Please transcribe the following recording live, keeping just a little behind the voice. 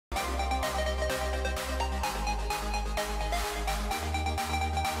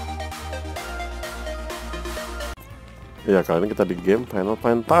Ya, kali ini kita di game Final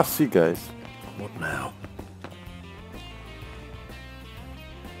Fantasy, guys. What now?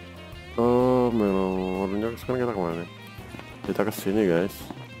 Oh, menu sekarang kita kemana? Kita ke sini, guys.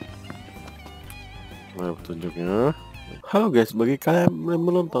 Nah, petunjuknya. Halo guys, bagi kalian yang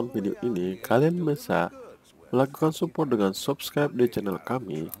menonton video ini, kalian bisa melakukan support dengan subscribe di channel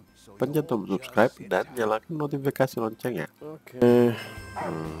kami, pencet tombol subscribe dan nyalakan notifikasi loncengnya. Oke.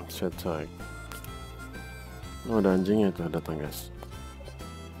 Set time. Oh, ada anjingnya itu datang, guys.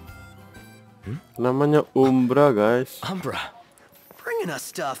 Namanya Umbra, guys. Umbra, bringing us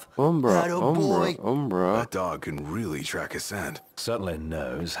stuff. Umbra. That dog can really track his scent. Certainly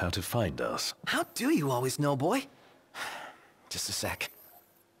knows how to find us. How do you always know, boy? Just a sec.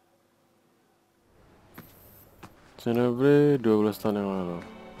 Celebrate 12 tahun yang lalu.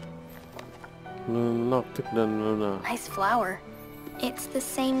 Noctis dan Luna. Nice flower. It's the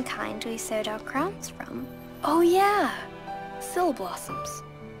same kind we sewed our crowns from. Oh yeah, Sil blossoms.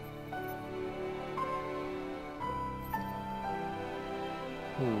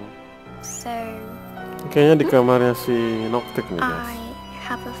 So, Kayaknya di kamarnya si Noctis nih, guys. I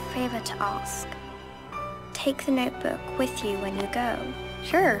have a favor to ask. Take the notebook with you when you go.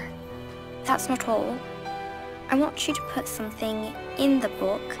 Sure, that's not all. I want you to put something in the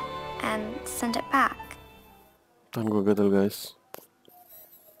book and send it back. Gue gatel, guys.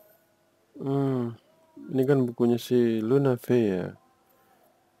 Ini kan bukunya si Luna V ya.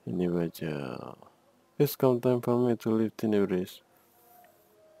 Ini baca. It's come time for me to leave Tiny Breeze.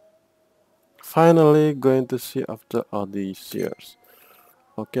 Finally going to see after all these years.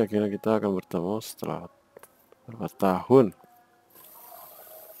 Oke, akhirnya kita akan bertemu setelah berapa tahun.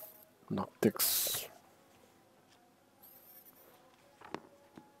 Noctis.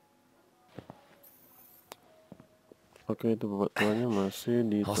 Oke, itu bapak tuanya masih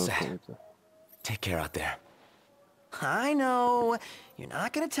di toko itu. Take care out there. I know. You're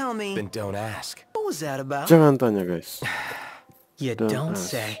not gonna tell me. Then don't ask. What was that about? Jangan tanya, guys. You don't ask.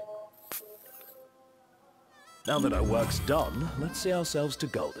 say. Now that our work's done, let's see ourselves to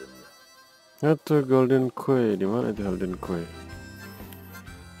Golden. Itu Golden Key. Di mana itu Golden Key?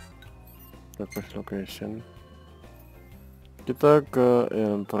 Request location. Kita ke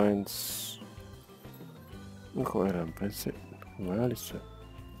Iron Prince. Kok Iron Prince sih? Kembali sih.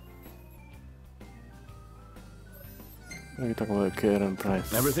 Kita kembali ke Iron Prince.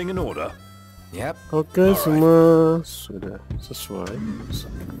 Everything in order? Yep. Oke, semua sudah sesuai.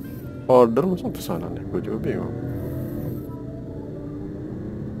 Order masa pesanan ya? Gue juga bingung.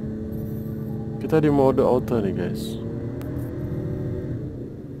 Kita di mode auto nih, guys.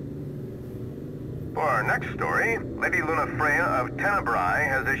 For our next story, Lady Luna Freya of Tenebrae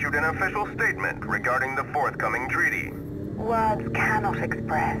has issued an official statement regarding the forthcoming treaty. Words cannot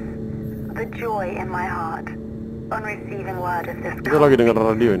express the joy in my heart on receiving word of this Kita lagi dengar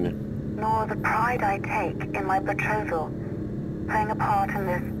radio ini. nor the pride I take in my betrothal playing a part in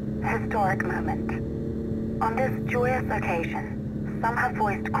this historic moment. On this joyous occasion, some have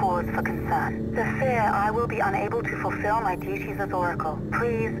voiced cause for concern. The fear I will be unable to fulfill my duties as Oracle.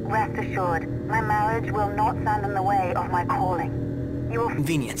 Please rest assured, my marriage will not stand in the way of my calling. You will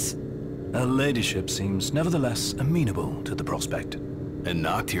Convenience. Her ladyship seems nevertheless amenable to the prospect. And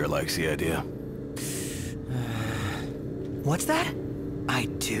Noctis likes the idea. What's that? I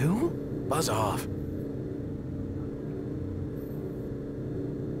do? Buzz off.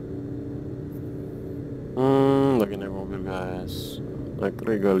 Lagi naik mobil, guys. Naik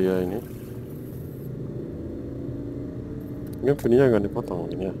regalia ini. Ini videonya nggak dipotong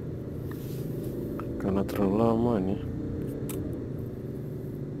mungkin ya, karena terlalu lama nih.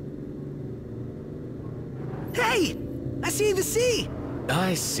 Hey! I see the sea!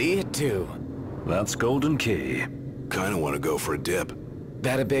 I see it too. That's Golden Key. Kinda wanna go for a dip.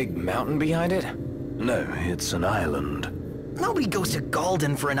 That a big mountain behind it? No, it's an island. Nobody goes to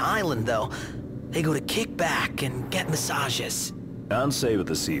Golden for an island, though. They go to kick back and get massages. And savor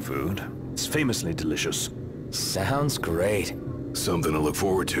the seafood. It's famously delicious. Sounds great. Something to look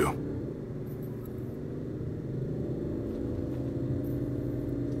forward to.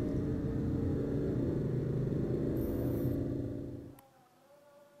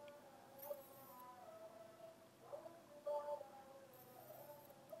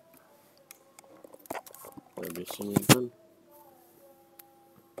 Habis ini kan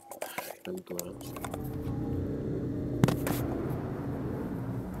tentuan.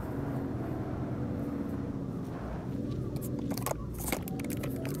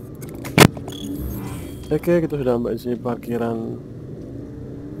 Oke, kita sudah sampai di sini parkiran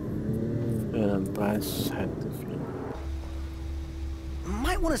dan price head to fee.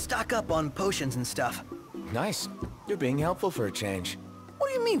 Might want to stock up on potions and stuff. Nice. You're being helpful for a change. What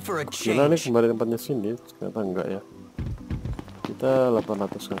do you mean for a Gila nih, change? kembali tempatnya sini, ternyata enggak ya. Kita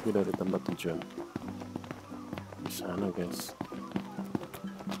 800 kaki dari tempat tujuan. Di sana guys.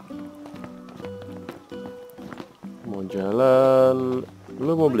 Mau jalan,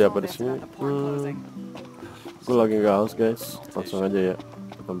 lu mau beli apa di sini? Gue lagi nggak haus guys, langsung aja ya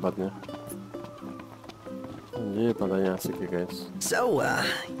ke tempatnya. Anjir, pantainya asik ya guys. So,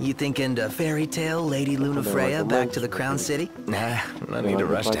 you thinking to fairy tale Lady Luna Freya back to the Crown City? Nah, no need to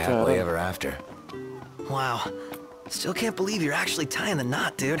rush to happily ever after. Wow. Still can't believe you're actually tying the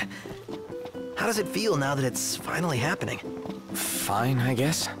knot, dude. How does it feel now that it's finally happening? Fine, I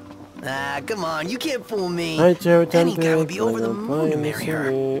guess. Ah, come on, you can't fool me. Hai cewek Any guy would cantik, be over the moon to ngapain di marry her.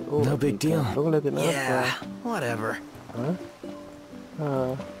 sini? Oh, No big deal. Lu ngeliatin Yeah, apa? whatever. Hah?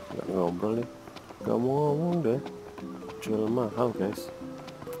 Nggak ngobrol nih. Gak mau ngomong deh. Jual mahal guys.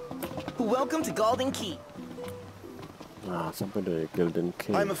 Welcome to Golden Key. Nah, sampai dari Golden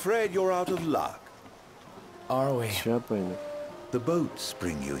King. I'm afraid you're out of luck. Are we? Siapa ini? The boats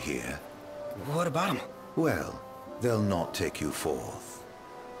bring you here. What about him? Well, they'll not take you forth.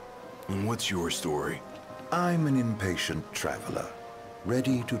 And what's your story? I'm an impatient traveler,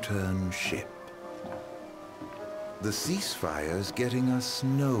 ready to turn ship. The ceasefire's getting us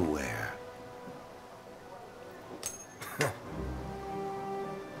nowhere.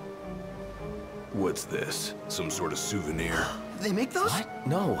 What's this? Some sort of souvenir? They make those? What?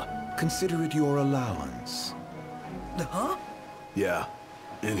 No. Consider it your allowance. Huh? Yeah.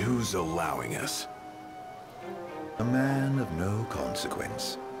 And who's allowing us? A man of no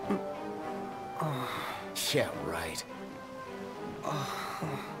consequence. Yeah, right.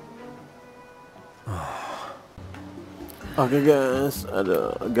 Oke guys,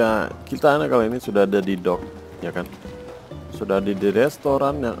 kita anak kali ini sudah ada di dock, ya kan? Sudah di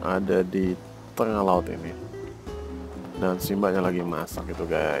restoran yang ada di tengah laut ini. Dan si mbaknya lagi masak itu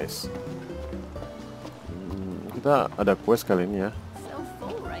guys. Kita ada quest kali ini ya.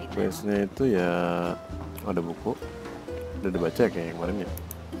 Questnya itu ya ada buku. Udah dibaca ya kayak yang kemarin ya.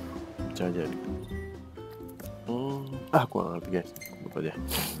 Baca aja nih. Gua nggak ngerti guys. Lupa aja.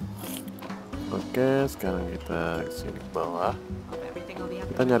 Oke, sekarang kita kesini ke bawah.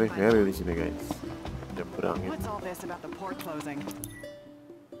 Kita nyari ferry di sini guys. Nyebrangin.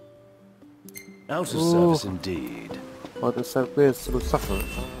 Out of service indeed. Water service rusak loh.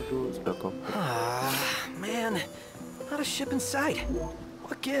 Aduh, sudah kok. Man, not a ship in sight.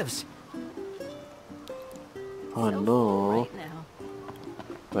 What gives? Oh no.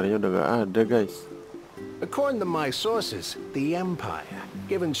 Tadinya udah gak ada guys. According to my sources, the Empire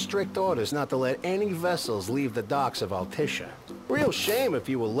given strict orders not to let any vessels leave the docks of Altissia. Real shame if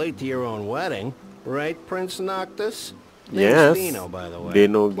you were late to your own wedding, right, Prince Noctis? Yes. Dino, by the way.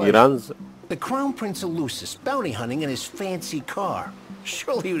 Dino Giranza. The Crown Prince of Lucis bounty hunting in his fancy car.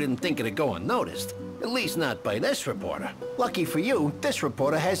 Surely you didn't think it'd go unnoticed. At least not by this reporter. Lucky for you, this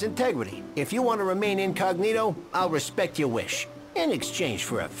reporter has integrity. If you want to remain incognito, I'll respect your wish. In exchange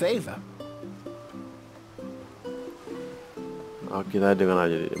for a favor. Oh, kita dengan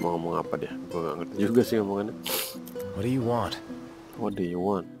aja mau ngomong apa dia. Gue gak ngerti juga sih ngomongannya. What do you want? What do you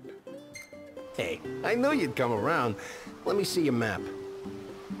want? Hey, I knew you'd come around. Let me see your map.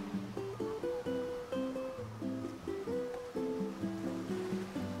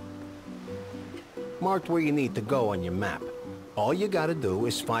 Marked where you need to go on your map. All you gotta do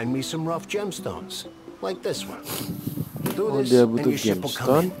is find me some rough gemstones. Like this one. Do this dia and butuh your ship will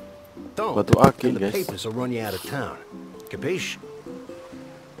come gemstone. in. Don't, Batu akik, and the guys. papers will run you out of town. Capiche?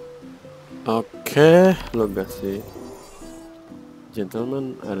 Oke, lokasi.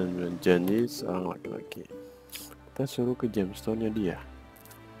 Gentleman ada janji seorang laki-laki. Kita suruh ke gemstone-nya dia.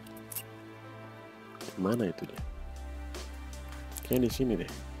 Mana itu dia? Kayaknya di sini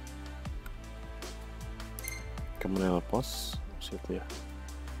deh. Kemenel pos situ ya.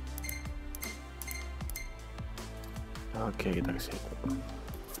 Oke, kita ke situ.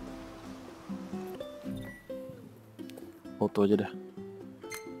 Foto aja dah.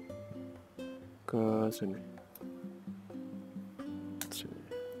 Ke sini.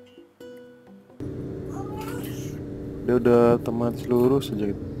 Dia udah teman seluruh saja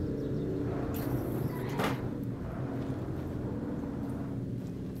gitu.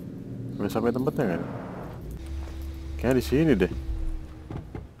 Udah sampai tempatnya kan? Kayaknya di sini deh.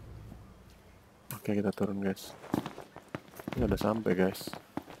 Oke, kita turun guys. Ini udah sampai guys.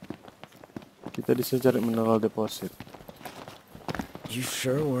 Kita di sini cari mineral deposit. You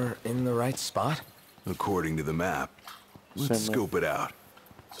sure we're in the right spot? According to the map. Let's scope it out.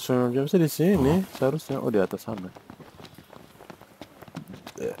 Sesuai jam sih di sini seharusnya. Oh, di atas sana.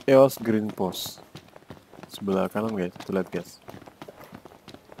 EOS Green Post. sebelah kanan guys, tuh lihat guys.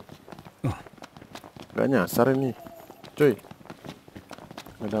 Gak nyasar ini, cuy.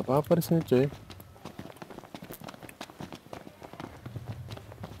 Gak ada apa-apa di sini, cuy.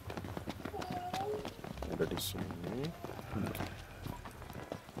 Ada di sini.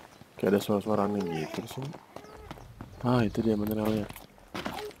 Kayak ada suara-suara aneh gitu di sini. Ah, itu dia mineralnya.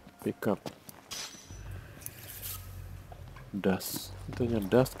 Pick up. Dust. Itunya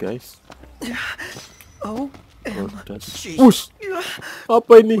dust, guys. Oh, dust. Wush!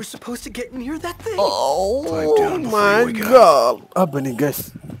 Apa ini? we're supposed to get near that thing. Oh down before my you wake up. god. Apa nih,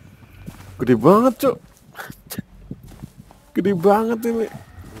 guys? Gede banget, cuk. Gede banget ini.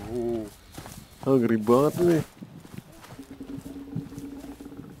 Oh, gede banget ini.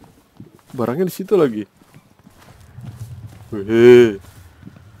 Barangnya di situ lagi. Wih.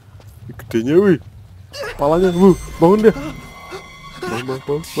 Gedenya, wih. Kepalanya, bangun dia.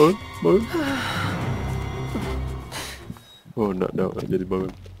 Bangun. Oh, enggak jadi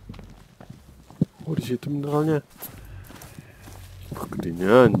bangun. Oh, di situ mineralnya. Oh,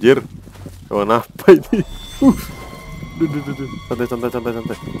 gedenya anjir. Kawan apa ini? Duh.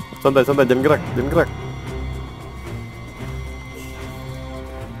 Santai, jangan gerak.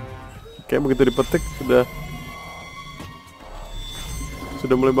 Kayak begitu dipetik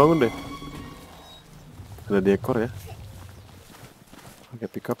sudah mulai bangun deh. Ada di ekor ya. Oke,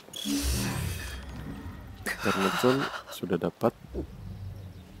 pick up. Garnetson sudah dapat.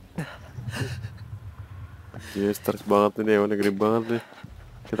 Yes, stres banget ini, hewannya gede banget deh.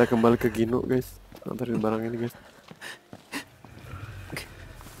 Kita kembali ke Gino, guys. Antarin barang ini, guys.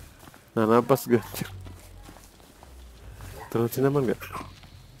 Nah, napas guys. Terus sini aman gak?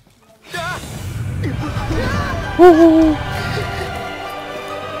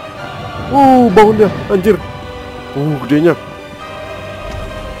 Bangun dia, anjir. Gedenya.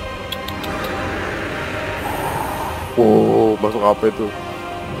 Masuk apa itu?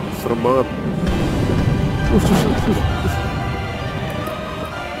 Serem banget.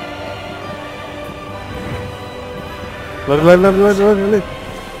 Lari.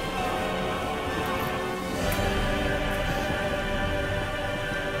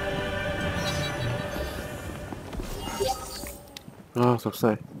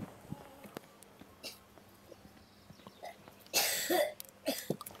 Selesai.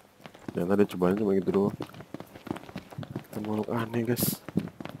 Ya tadi cobain cuma gitu doang. Kita makhluk aneh, guys.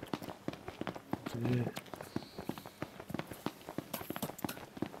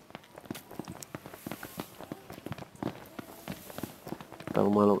 Kita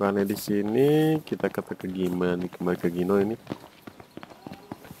makhluk aneh di sini. Kita kata ke gimana? Kembali ke Gino ini.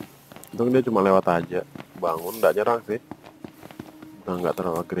 Untung dia cuma lewat aja. Bangun, nggak nyerang sih. Nggak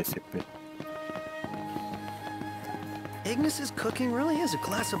terlalu agresif ya. Ignis's cooking really is a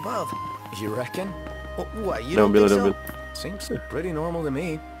class above. You reckon? What, you don't think so? Seems pretty normal to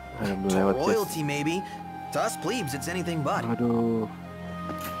me. To royalty maybe. To us plebes it's anything but. Aduh.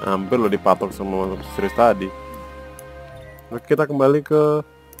 Hampir lo dipatok sama serius tadi. Oke, kita kembali ke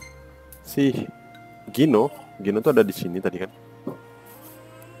si Gino. Gino tuh ada di sini tadi kan.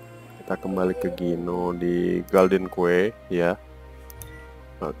 Kita kembali ke Gino di Golden Kue ya.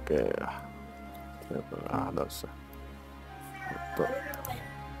 Oke. Nggak usah.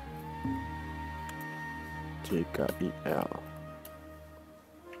 JKIL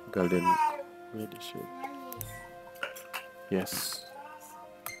Golden Medicine. Yes.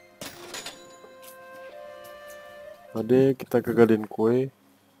 Ade, kita ke Golden Kue.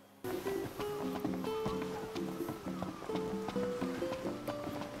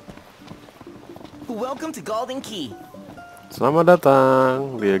 Welcome to Golden Key. Selamat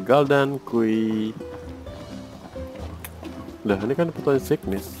datang di Golden Kue. Lah, ini kan fotonya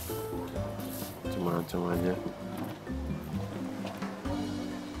sickness. Macam aja.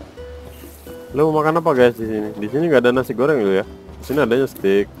 Lo mau makan apa guys di sini? Di sini nggak ada nasi goreng lo ya. Di sini adanya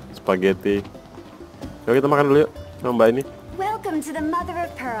steak, spaghetti. Yuk kita makan dulu yuk sama Mbak ini. Welcome to the mother of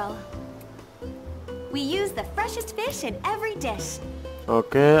pearl. We use the freshest fish in every dish.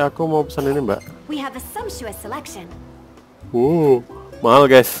 Oke, aku mau pesan ini Mbak. We have a sumptuous selection. Mahal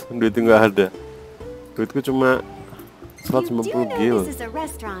guys, duitnya nggak ada. Duitku cuma 190 gil. This is a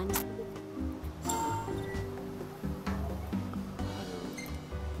restaurant.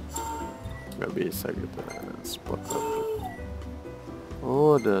 Nggak bisa gitu. Spot apa?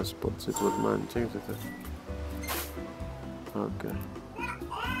 Oh, ada spot situ buat mancing situ. Oke.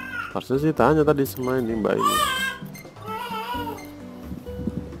 Harusnya sih tanya tadi sama ini Mbak ini.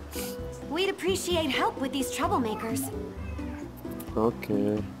 We'd appreciate help with these troublemakers.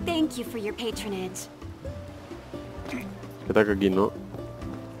 Oke. Thank you for your patronage. Kita ke Gino.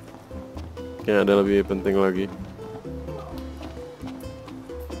 Kayak ada lebih penting lagi.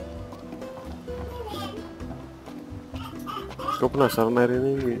 Kau penasaran air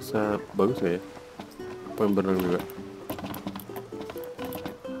ini bisa bagus gak ya? Apa yang berenang juga?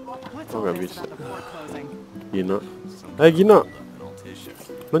 Oh nggak bisa. Gino, Gino,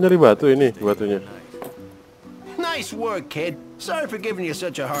 lo nyari batu ini batunya. Nice work, kid. Sorry for giving you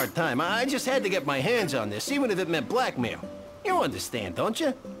such a hard time. I just had to get my hands on this, even if it meant blackmail. You understand, don't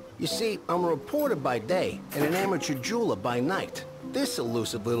you? You see, I'm a reporter by day and an amateur jeweler by night. This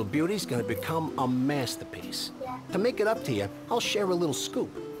elusive little beauty's gonna become a masterpiece. To make it up to you, I'll share a little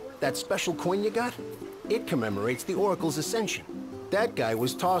scoop. That special coin you got? It commemorates the Oracle's ascension. That guy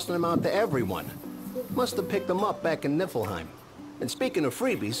was tossing them out to everyone. Must have picked them up back in Niflheim. And speaking of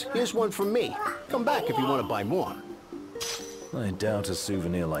freebies, here's one from me. Come back if you want to buy more. I doubt a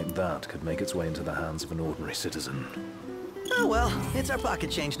souvenir like that could make its way into the hands of an ordinary citizen. Oh well, it's our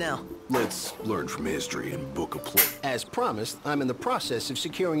pocket change now. Let's learn from history and book a plane. As promised, I'm in the process of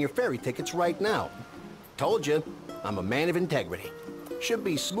securing your ferry tickets right now. Told you, I'm a man of integrity. Should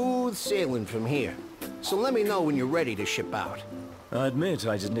be smooth sailing from here. So let me know when you're ready to ship out. I admit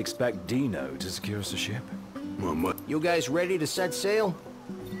I didn't expect Dino to secure us a ship. You guys ready to set sail?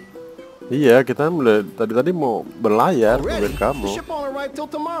 Iya, kita tadi mau berlayar dengan The kamu. ship won't arrive till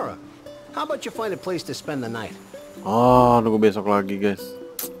tomorrow. How about you find a place to spend the night? Oh, nunggu besok lagi, guys.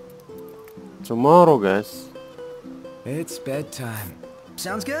 Tomorrow, guys. It's bedtime.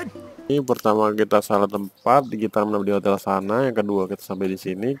 Sounds good. Ini pertama kita salah tempat, kita menginap di hotel sana. Yang kedua kita sampai di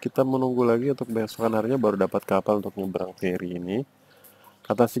sini. Kita menunggu lagi untuk besokan harinya baru dapat kapal untuk nyebrang feri ini.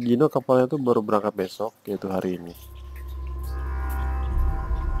 Kata si Gino kapalnya tuh baru berangkat besok, yaitu hari ini.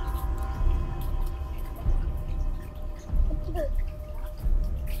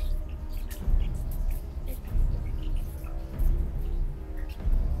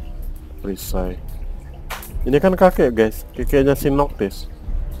 Perisai. Ini kan kakek, guys. Kakeknya si Noctis.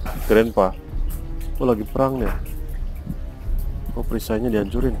 Grandpa. Oh, lagi perang nih. Oh, perisainya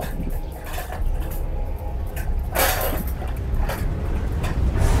dihancurin.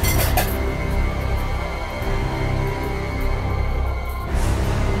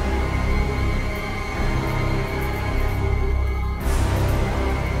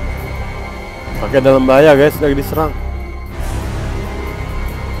 Kakek dalam bahaya, guys. Lagi diserang.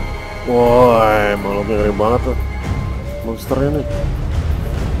 Woi, makhluknya ngeri banget tuh. Monsternya nih.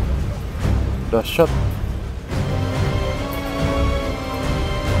 Dahsyat.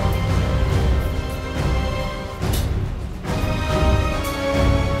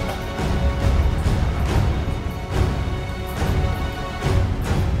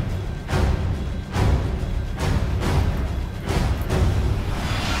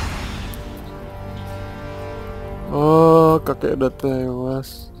 Oh, kakek udah tewas.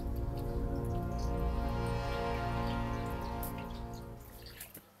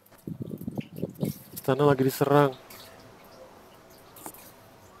 Istana lagi diserang.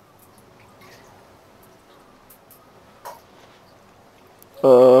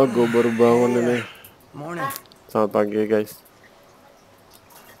 Gue baru bangun ini. Morning. Selamat pagi, guys.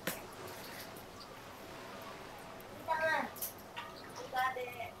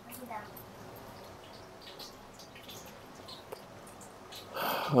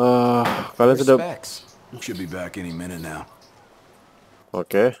 Kalian sudah... Should be back any minute now.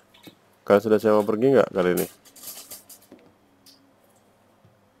 Oke. Kalian sudah siap mau pergi nggak kali ini?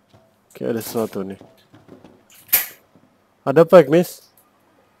 Oke, ada sesuatu nih. Ada apa, Agnes?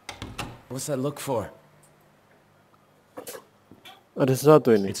 What's that look for? Ada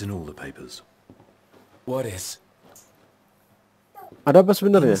sesuatu ini. It's in all the papers. What is? Ada apa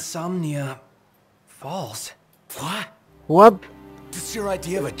sebenarnya? Insomnia Falls. What? What? This your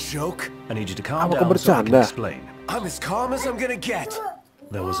idea of a joke? I need you to calm Apa kau down so I can bercanda? explain. I'm as calm as I'm gonna get.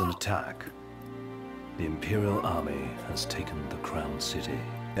 There was an attack. The Imperial Army has taken the Crown City.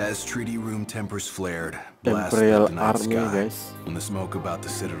 As treaty room tempers flared, blast Imperial lit the night Army, sky. guys. When the smoke about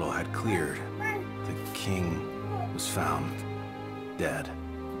the Citadel had cleared, the king was found dead.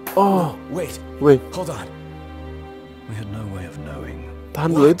 Oh, Wait, wait. hold on. We had no way of knowing.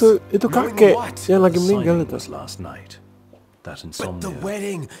 Tahan dulu, itu Knowing kakek what? yang lagi The meninggal signing itu. was last night. That But insomnia. the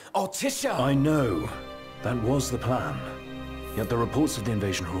wedding, Altisha! I know. That was the plan. Yet the reports of the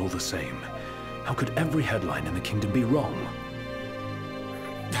invasion are all the same. How could every headline in the kingdom be wrong?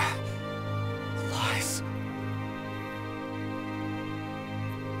 Lies.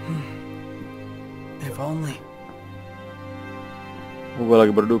 If only. Gue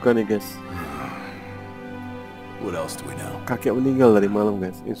lagi berduka nih, guys. What else do we know? Kakek meninggal dari malam,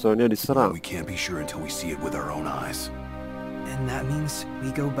 guys. Insomnia diserang. We can't be sure until we see it with our own eyes. And that means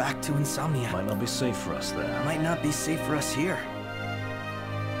we go back to Insomnia. Might not be safe for us there. Might not be safe for us here.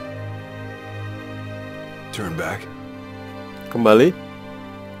 Turn back. Kembali.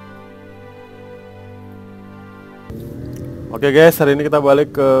 Oke guys, hari ini kita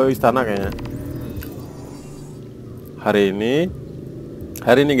balik ke istana kayaknya. Hari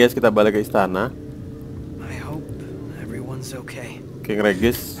ini guys kita balik ke istana. I hope everyone's okay. King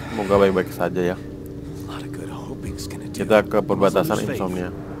Regis semoga baik-baik saja ya. Kita ke perbatasan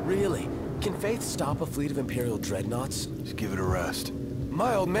Insomnia. Really? Can Faith stop a fleet of Imperial dreadnoughts? Just give it a rest.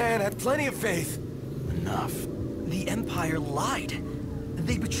 My old man had plenty of faith. Enough. The Empire lied.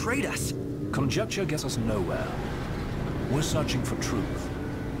 They betrayed us. Conjecture gets us nowhere. We're searching for truth.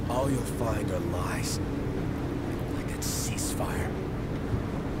 All you'll find are lies. Like that ceasefire.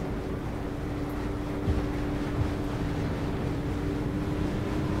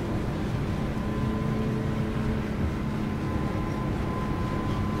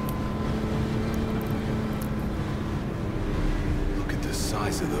 Look at the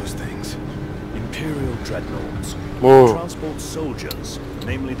size of those things. Imperial dreadnoughts. Oh. Transport soldiers,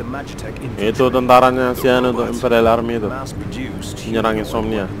 namely the Magitech infantry. Itu tentaranya Sian untuk Imperial Army itu. Mass-produced Menyerang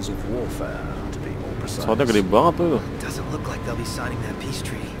Insomnia. weapons of warfare, to be more precise. Soalnya gede banget tuh itu. Doesn't look like they'll be signing that peace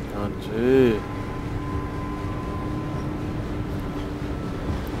treaty. Anjir.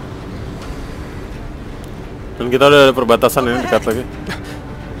 Dan kita udah ada perbatasan ini dekat lagi.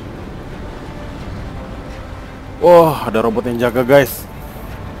 Wah, ada robot yang jaga guys.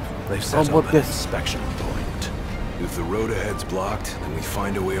 They've set Robot up an guys. inspection point. If the road ahead's blocked, then we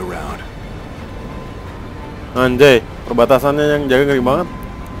find a way around. Anjay, perbatasannya yang jaga ngeri banget.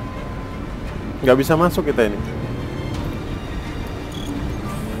 Nggak bisa masuk kita ini.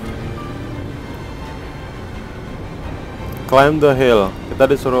 Climb the hill. Kita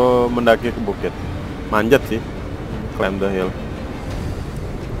disuruh mendaki ke bukit. Manjat sih. Climb the hill.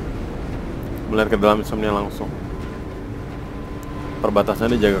 Melihat ke dalam Insomnia langsung.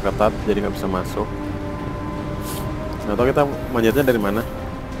 Perbatasannya dijaga ketat, jadi nggak bisa masuk. Nggak tahu kita manjatnya dari mana.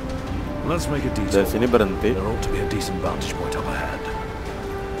 Let's make a detour. Dari sini berhenti. There ought to be a decent vantage point up ahead.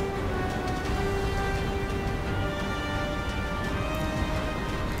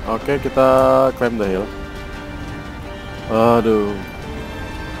 Oke, kita climb the hill. Aduh,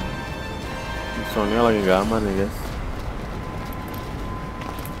 Insomnia lagi nggak aman ya guys.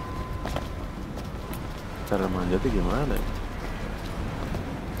 Cara manjatnya gimana ya?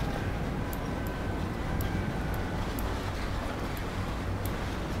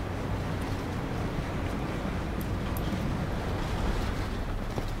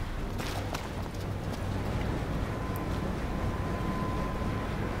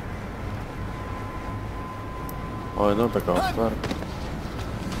 Oh, itu pakai Oscar.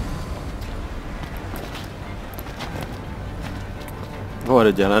 Oh, ada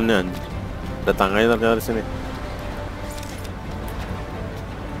jalannya. Ada tangganya ternyata di sini.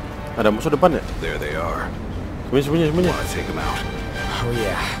 Ada musuh depan ya? There they are. Sembunyi. Wanna take them out? Oh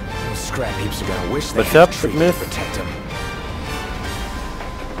yeah, those scrap heaps are gonna wish they Bersiap, had a tree to fitness. protect them.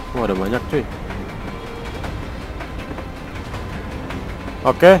 Oh, ada banyak cuy.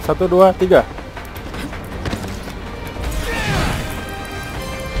 Oke, 1, 2, 3.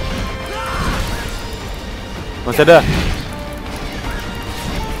 Masih ada.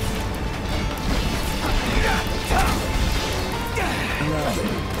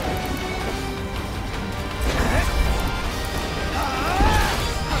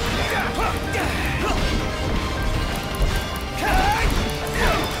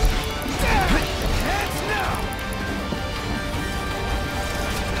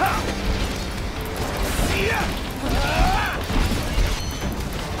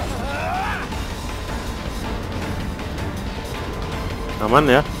 Aman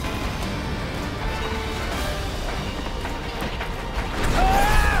ya.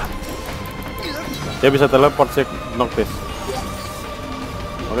 Dia bisa teleport sih Noctis.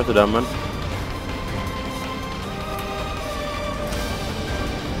 Oke, sudah aman.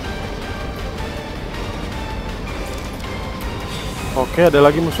 Oke, ada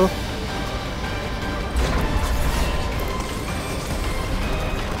lagi musuh.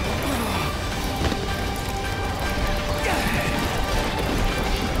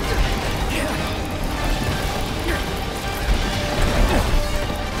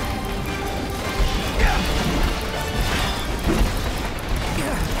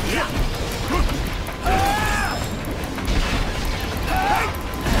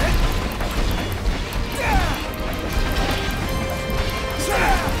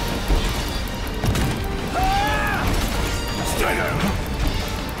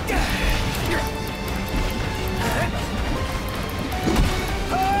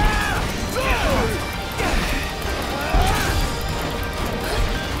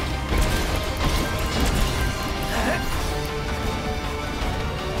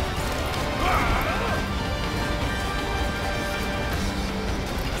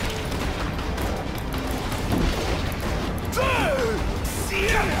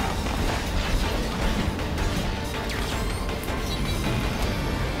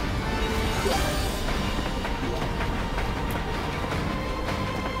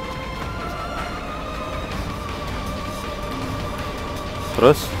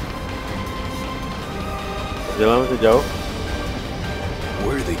 Terus jalan masih jauh.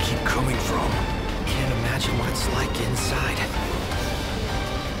 Where do they keep coming from? Can't imagine what it's like inside.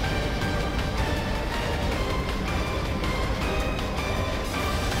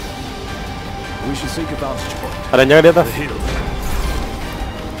 We should seek a vantage point. Ada yang jaga di atas. The hill.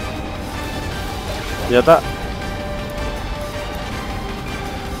 Senjata.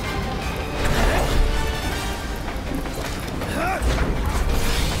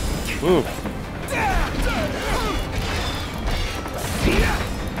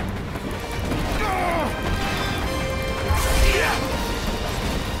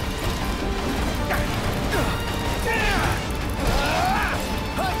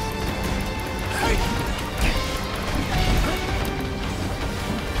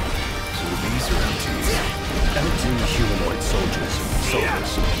 Empty humanoid soldiers,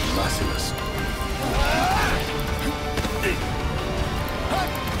 soulless, merciless.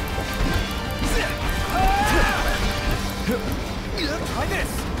 Try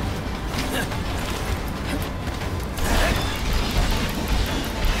this!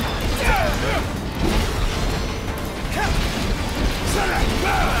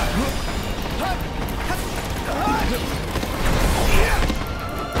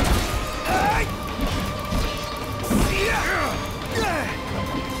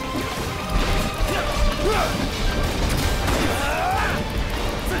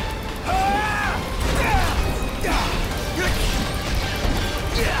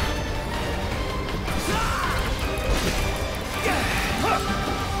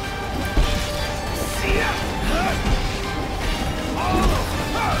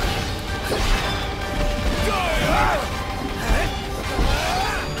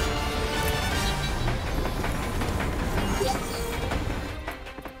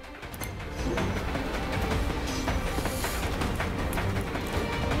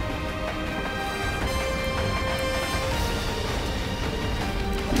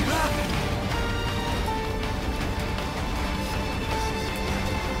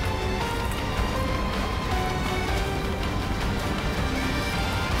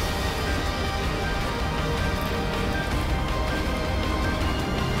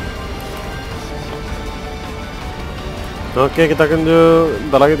 Oke, kita akan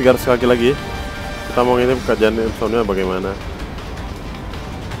bentar lagi 300 kaki lagi. Kita mau ngintip kajian soundnya bagaimana.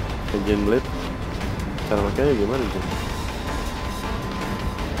 Engine blade. Cara makanya gimana sih?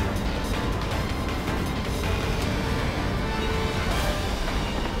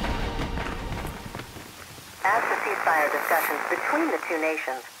 As the ceasefire discussions between the two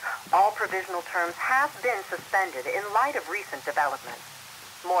nations, all provisional terms have been suspended in light of recent developments.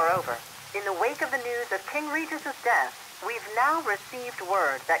 Moreover, in the wake of the news of King Regis's death, we've now received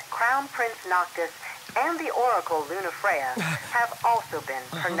word that Crown Prince Noctis and the Oracle Lunafreya have also been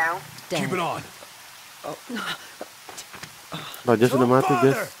pronounced dead. Keep it on. Raja sudah mati,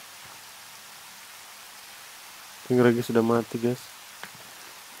 guys. King Regis sudah mati, guys.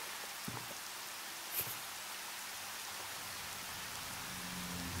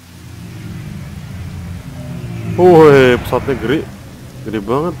 Woi, pesawatnya gede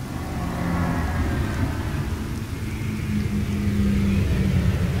banget.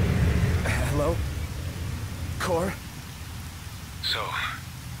 Hello? Cor? So,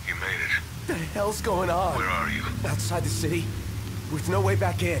 you made it. The hell's going on? Where are you? Outside the city? With no way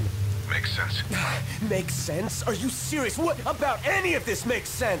back in. Makes sense. Makes sense? Are you serious? What about any of this makes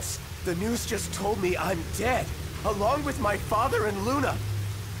sense? The news just told me I'm dead, along with my father and Luna.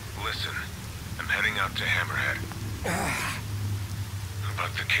 Listen, I'm heading out to Hammerhead.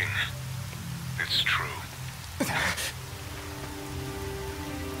 About the king. It's true.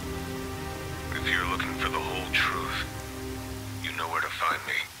 If you're looking for the whole truth, you know where to find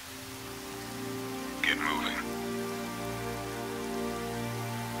me. Get moving.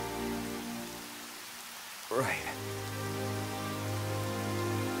 Right.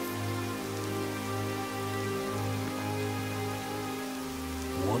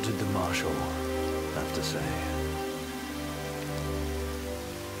 What did the Marshal have to say?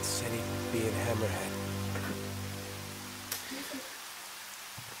 Said he'd be in Hammerhead.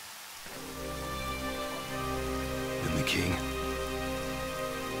 And the king?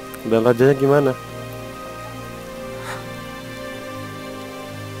 Dan rajanya gimana?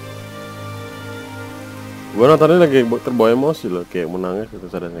 Gue nontonnya lagi terbawa emosi loh, kayak menangis gitu,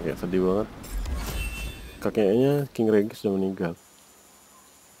 sadarnya kayak sedih banget. Kakeknya King Regis sudah meninggal.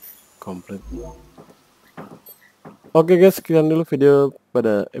 Komplit. Oke guys, sekian dulu video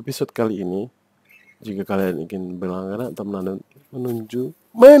pada episode kali ini. Jika kalian ingin berlangganan atau menuju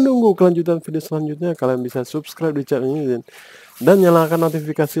menunggu kelanjutan video selanjutnya, kalian bisa subscribe di channel ini dan nyalakan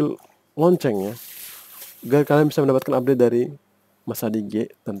notifikasi loncengnya agar kalian bisa mendapatkan update dari Mas Adi G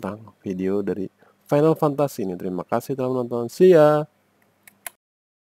tentang video dari Final Fantasy ini. Terima kasih telah menonton. See ya.